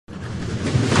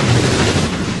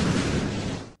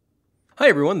Hi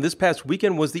everyone, this past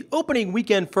weekend was the opening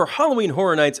weekend for Halloween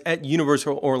Horror Nights at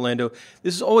Universal Orlando.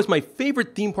 This is always my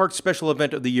favorite theme park special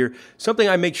event of the year, something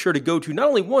I make sure to go to not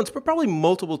only once, but probably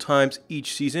multiple times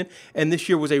each season, and this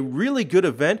year was a really good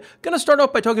event. Gonna start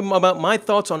off by talking about my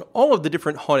thoughts on all of the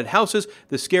different haunted houses,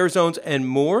 the scare zones, and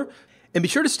more. And be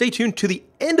sure to stay tuned to the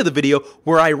end of the video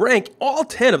where I rank all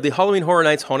 10 of the Halloween Horror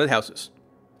Nights haunted houses.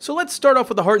 So let's start off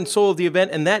with the heart and soul of the event,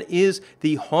 and that is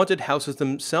the haunted houses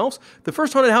themselves. The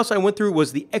first haunted house I went through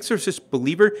was the Exorcist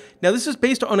Believer. Now this is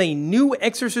based on a new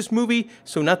Exorcist movie,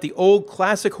 so not the old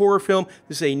classic horror film.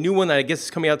 This is a new one that I guess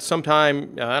is coming out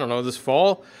sometime, I don't know, this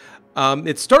fall.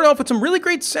 It started off with some really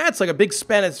great sets, like a big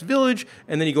Spanish village,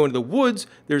 and then you go into the woods.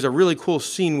 There's a really cool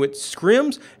scene with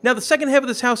scrims. Now, the second half of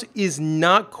this house is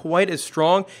not quite as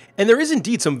strong, and there is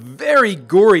indeed some very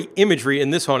gory imagery in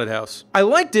this haunted house. I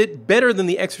liked it better than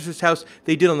the Exorcist house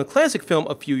they did on the classic film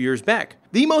a few years back.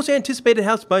 The most anticipated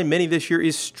house by many this year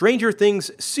is Stranger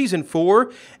Things Season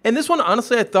 4, and this one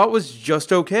honestly I thought was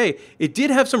just okay. It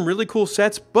did have some really cool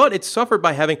sets, but it suffered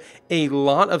by having a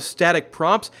lot of static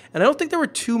props, and I don't think there were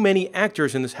too many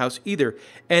actors in this house either.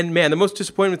 And man, the most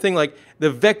disappointing thing, like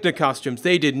the Vecna costumes,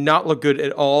 they did not look good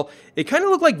at all. It kind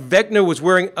of looked like Vecna was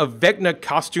wearing a Vecna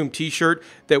costume t-shirt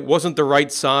that wasn't the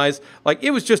right size. Like,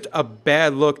 it was just a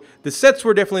bad look. The sets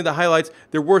were definitely the highlights.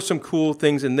 There were some cool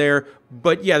things in there,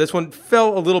 but yeah, this one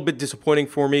fell a little bit disappointing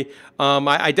for me.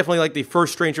 I definitely like the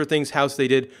first Stranger Things house they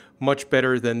did much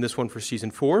better than this one for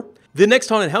Season 4. The next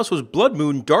haunted house was Blood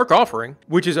Moon Dark Offering,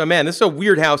 which is, man, this is a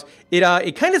weird house.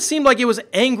 It kind of seemed like it was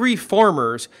angry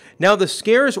farmers. Now, the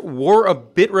scares were a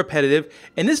bit repetitive,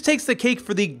 and this takes the cake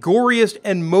for the goriest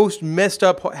and most messed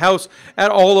up house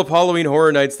at all of Halloween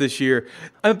Horror Nights this year.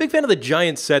 I'm a big fan of the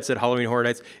giant sets at Halloween Horror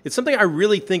Nights. It's something I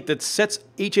really think that sets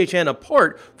HHN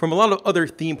apart from a lot of other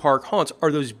theme park haunts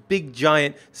are those big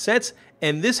giant sets.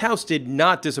 And this house did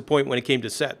not disappoint when it came to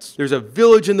sets. There's a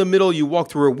village in the middle, you walk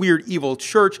through a weird evil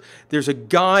church, there's a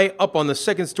guy up on the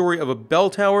second story of a bell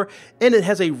tower, and it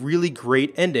has a really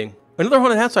great ending. Another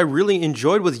haunted house I really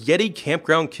enjoyed was Yeti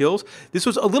Campground Kills. This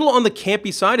was a little on the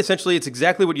campy side. Essentially, it's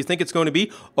exactly what you think it's going to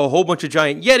be. A whole bunch of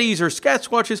giant Yetis or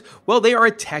Sasquatches. Well, they are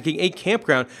attacking a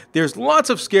campground. There's lots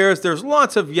of scares. There's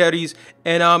lots of Yetis.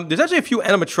 And there's actually a few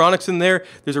animatronics in there.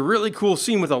 There's a really cool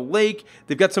scene with a lake.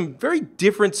 They've got some very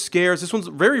different scares. This one's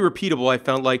very repeatable, I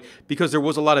found like, because there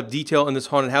was a lot of detail in this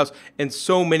haunted house and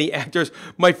so many actors.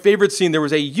 My favorite scene, there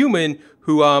was a human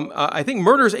who I think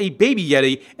murders a baby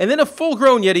Yeti, and then a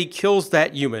full-grown Yeti kills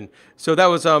that human. So that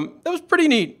was pretty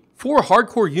neat. For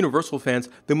hardcore Universal fans,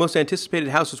 the most anticipated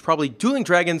house was probably Dueling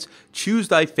Dragons Choose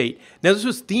Thy Fate. Now, this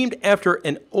was themed after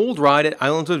an old ride at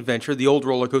Islands of Adventure, the old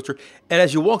roller coaster, and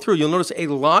as you walk through, you'll notice a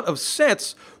lot of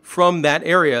sets from that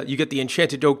area. You get the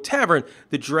Enchanted Oak Tavern,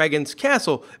 the Dragon's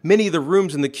Castle, many of the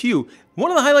rooms in the queue. One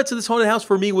of the highlights of this haunted house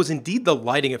for me was indeed the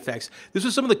lighting effects. This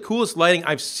was some of the coolest lighting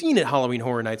I've seen at Halloween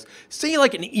Horror Nights. Say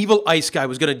like an evil ice guy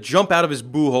was going to jump out of his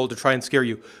boo hole to try and scare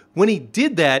you. When he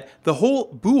did that, the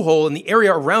whole boo hole and the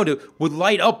area around it would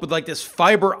light up with like this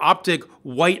fiber optic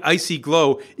white icy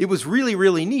glow. It was really,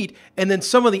 really neat. And then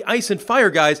some of the ice and fire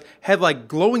guys had like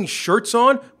glowing shirts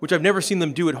on, which I've never seen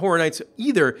them do at Horror Nights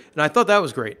either, and I thought that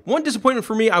was great. One disappointment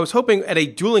for me, I was hoping at a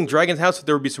Dueling Dragons house that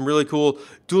there would be some really cool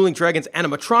Dueling Dragons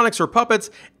animatronics or puppets,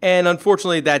 and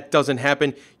unfortunately that doesn't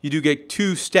happen. You do get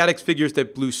two static figures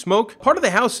that blew smoke. Part of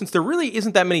the house, since there really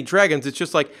isn't that many dragons, it's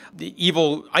just like the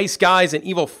evil ice guys and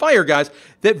evil fire guys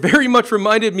that very much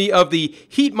reminded me of the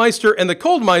Heat Meister and the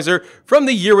Cold Miser from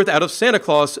the Year Without of Santa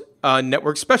Claus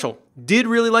network special. Did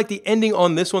really like the ending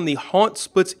on this one. The haunt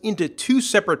splits into two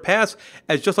separate paths,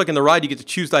 as just like in the ride, you get to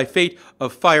choose thy fate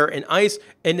of fire and ice,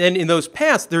 and then in those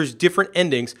paths, there's different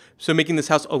endings, so making this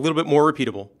house a little bit more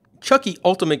repeatable. Chucky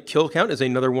Ultimate Kill Count is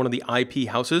another one of the IP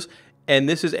houses, and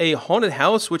this is a haunted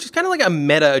house, which is kind of like a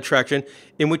meta attraction,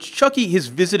 in which Chucky is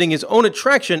visiting his own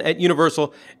attraction at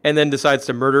Universal and then decides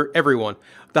to murder everyone.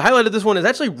 The highlight of this one is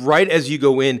actually right as you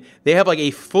go in. They have like a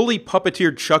fully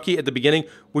puppeteered Chucky at the beginning,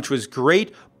 which was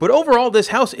great. But overall, this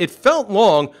house, it felt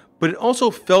long, but it also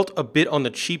felt a bit on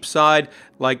the cheap side.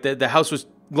 Like the house was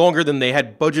longer than they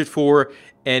had budget for,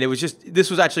 and this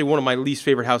was actually one of my least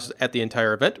favorite houses at the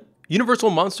entire event. Universal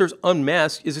Monsters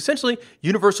Unmasked is essentially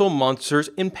Universal Monsters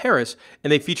in Paris,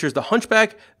 and they features the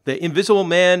Hunchback, The Invisible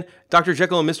Man, Dr.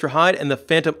 Jekyll and Mr. Hyde, and the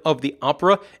Phantom of the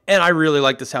Opera. And I really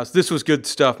like this house. This was good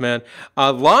stuff, man.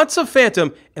 Lots of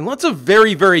Phantom, and lots of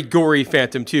very, very gory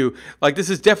Phantom, too. Like, this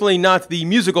is definitely not the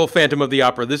musical Phantom of the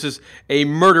Opera. This is a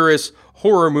murderous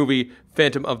horror movie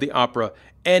Phantom of the Opera.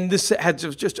 And this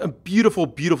has just a beautiful,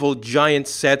 beautiful giant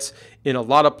sets in a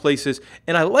lot of places.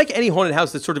 And I like any haunted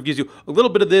house that sort of gives you a little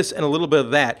bit of this and a little bit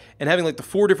of that. And having like the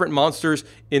 4 different monsters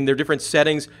in their different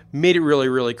settings made it really,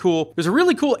 really cool. There's a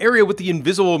really cool area with the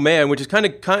Invisible Man, which is kind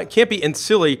of campy and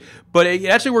silly, but it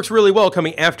actually works really well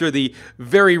coming after the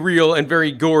very real and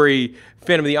very gory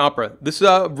Phantom of the Opera. This is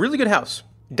a really good house.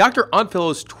 Dr.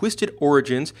 Oddfellow's Twisted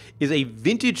Origins is a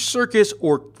vintage circus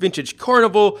or vintage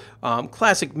carnival,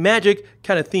 classic magic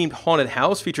kind of themed haunted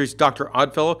house. Features Dr.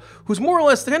 Oddfellow, who's more or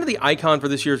less kind of the icon for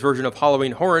this year's version of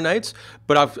Halloween Horror Nights,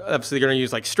 but obviously they're going to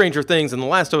use like Stranger Things and The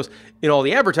Last of Us in all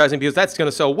the advertising because that's going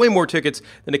to sell way more tickets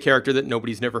than a character that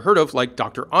nobody's never heard of like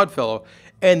Dr. Oddfellow.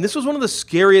 And this was one of the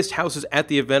scariest houses at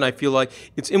the event. I feel like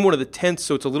it's in one of the tents,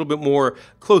 so it's a little bit more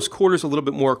close quarters, a little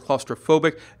bit more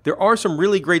claustrophobic. There are some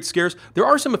really great scares. There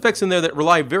are some effects in there that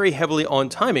rely very heavily on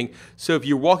timing. So if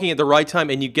you're walking at the right time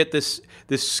and you get this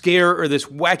scare or this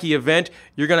wacky event,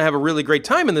 you're going to have a really great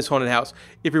time in this haunted house.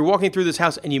 If you're walking through this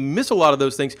house and you miss a lot of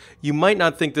those things, you might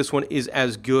not think this one is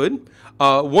as good.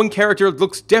 One character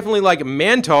looks definitely like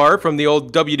Mantar from the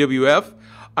old WWF.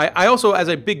 I also, as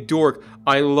a big dork,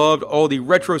 I loved all the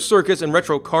retro circus and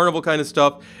retro carnival kind of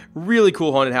stuff. Really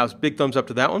cool haunted house. Big thumbs up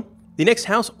to that one. The next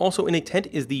house, also in a tent,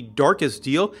 is The Darkest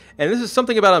Deal. And this is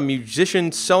something about a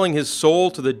musician selling his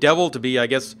soul to the devil to be, I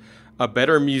guess, a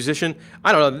better musician.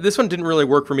 I don't know. This one didn't really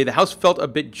work for me. The house felt a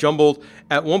bit jumbled.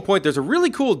 At one point, there's a really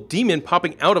cool demon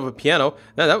popping out of a piano.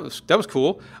 That was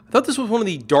cool. I thought this was one of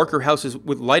the darker houses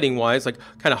with lighting-wise, like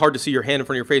kind of hard to see your hand in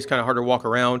front of your face, kind of hard to walk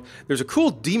around. There's a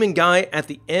cool demon guy at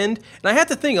the end. And I had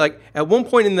to think, like, at one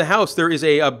point in the house, there is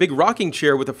a big rocking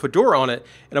chair with a fedora on it.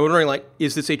 And I'm wondering, like,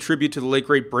 is this a tribute to the late,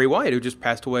 great Bray Wyatt, who just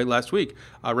passed away last week?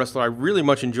 A wrestler I really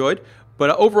much enjoyed. But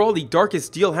overall, The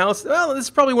Darkest Deal house, well, this is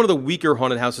probably one of the weaker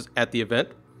haunted houses at the event.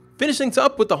 Finish things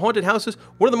up with the haunted houses.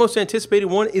 One of the most anticipated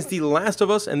one is The Last of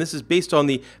Us, and this is based on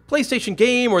the PlayStation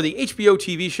game or the HBO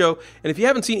TV show. And if you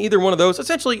haven't seen either one of those,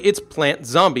 essentially it's plant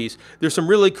zombies. There's some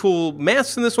really cool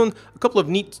masks in this one, a couple of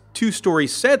neat 2-story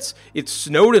sets. It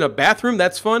snowed in a bathroom,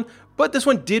 that's fun. But this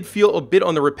one did feel a bit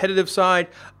on the repetitive side.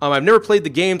 I've never played the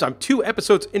games. I'm 2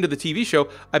 episodes into the TV show.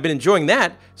 I've been enjoying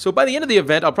that. So by the end of the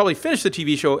event, I'll probably finish the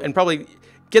TV show and probably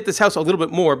get this house a little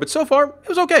bit more. But so far, it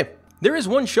was okay. There is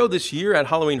one show this year at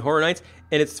Halloween Horror Nights,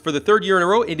 and it's for the 3rd year in a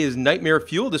row. It is Nightmare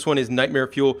Fuel. This one is Nightmare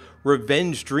Fuel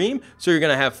Revenge Dream. So you're going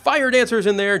to have fire dancers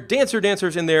in there,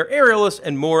 dancers in there, aerialists,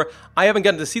 and more. I haven't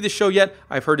gotten to see the show yet.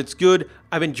 I've heard it's good.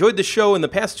 I've enjoyed the show in the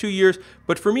past 2 years,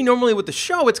 but for me, normally with the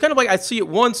show, it's kind of like I see it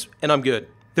once and I'm good.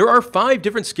 There are 5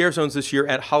 different scare zones this year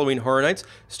at Halloween Horror Nights,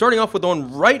 starting off with the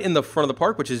one right in the front of the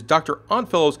park, which is Dr.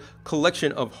 Oddfellow's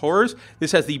Collection of Horrors.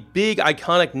 This has the big,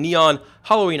 iconic neon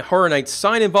Halloween Horror Nights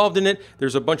sign involved in it.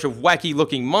 There's a bunch of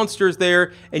wacky-looking monsters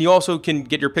there, and you also can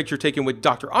get your picture taken with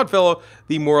Dr. Oddfellow,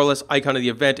 the more or less icon of the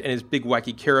event, and his big,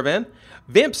 wacky caravan.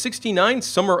 Vamp 69,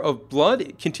 Summer of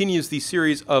Blood, continues the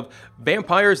series of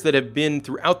vampires that have been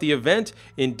throughout the event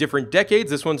in different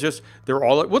decades. This one's just, they're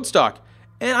all at Woodstock.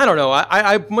 And I don't know,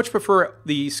 I much prefer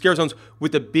the scare zones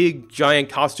with the big, giant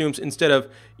costumes instead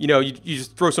of, you know, you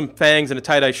just throw some fangs and a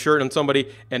tie-dye shirt on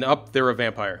somebody and up, they're a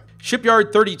vampire.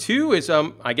 Shipyard 32 is,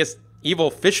 I guess,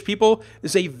 evil fish people.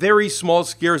 This is a very small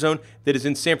scare zone that is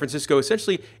in San Francisco,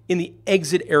 essentially in the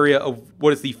exit area of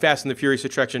what is the Fast and the Furious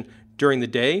attraction during the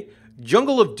day.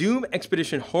 Jungle of Doom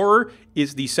Expedition Horror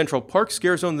is the Central Park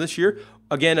scare zone this year.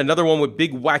 Again, another one with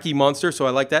big wacky monsters, so I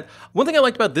like that. One thing I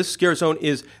liked about this scare zone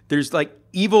is there's like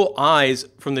evil eyes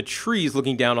from the trees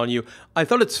looking down on you. I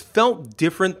thought it's felt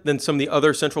different than some of the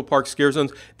other Central Park scare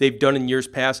zones they've done in years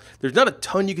past. There's not a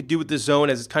ton you could do with this zone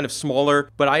as it's kind of smaller,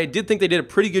 but I did think they did a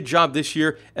pretty good job this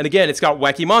year. And again, it's got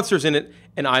wacky monsters in it,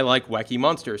 and I like wacky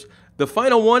monsters. The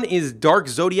final one is Dark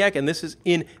Zodiac, and this is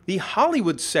in the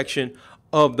Hollywood section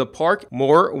of the park.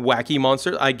 More wacky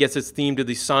monsters. I guess it's themed to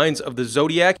the signs of the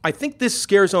zodiac. I think this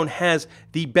scare zone has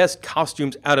the best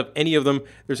costumes out of any of them.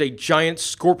 There's a giant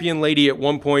scorpion lady at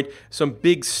one point, some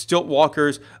big stilt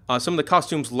walkers, some of the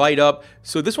costumes light up.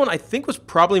 So this one I think was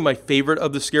probably my favorite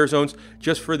of the scare zones,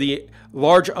 just for the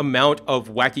large amount of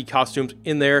wacky costumes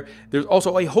in there. There's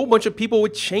also a whole bunch of people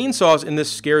with chainsaws in this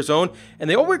scare zone, and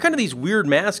they all wear kind of these weird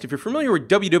masks. If you're familiar with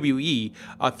WWE,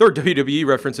 third WWE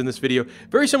reference in this video,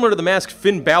 very similar to the mask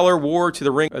Finn Balor wore to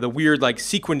the ring, the weird like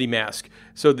sequinedy mask.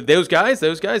 So those guys,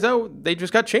 oh, they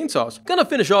just got chainsaws. Gonna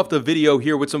finish off the video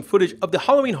here with some footage of the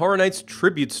Halloween Horror Nights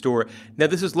tribute store. Now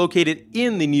this is located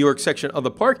in the New York section of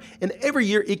the park, and every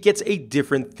year it gets a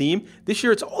different theme. This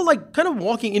year it's all like kind of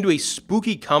walking into a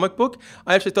spooky comic book.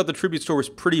 I actually thought the tribute store was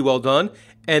pretty well done.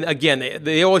 And again,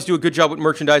 they always do a good job with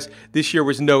merchandise. This year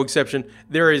was no exception.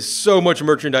 There is so much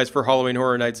merchandise for Halloween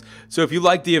Horror Nights. So if you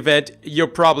like the event, you're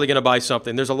probably going to buy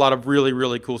something. There's a lot of really,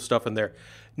 really cool stuff in there.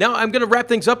 Now, I'm going to wrap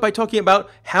things up by talking about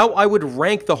how I would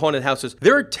rank the haunted houses.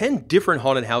 There are 10 different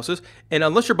haunted houses, and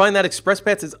unless you're buying that express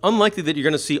pass, it's unlikely that you're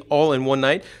going to see all in one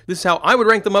night. This is how I would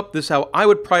rank them up. This is how I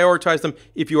would prioritize them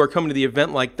if you are coming to the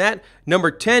event like that. Number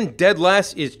 10, dead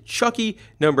last, is Chucky.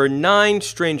 Number 9,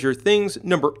 Stranger Things.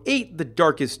 Number 8, The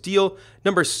Darkest Deal.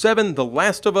 Number 7, The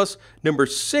Last of Us. Number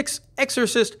 6,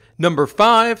 Exorcist. Number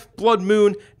 5, Blood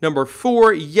Moon. Number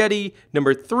 4, Yeti.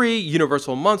 Number 3,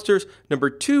 Universal Monsters. Number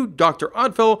 2, Dr.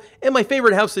 Oddfellow. And my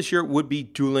favorite house this year would be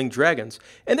Dueling Dragons.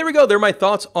 And there we go. They're my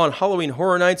thoughts on Halloween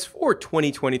Horror Nights for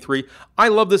 2023. I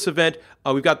love this event.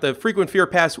 We've got the Frequent Fear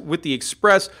Pass with the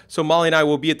Express, so Molly and I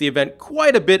will be at the event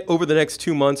quite a bit over the next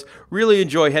 2 months. Really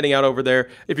enjoy heading out over there.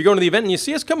 If you're going to the event and you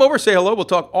see us, come over, say hello. We'll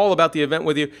talk all about the event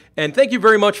with you. And thank you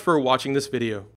very much for watching this video.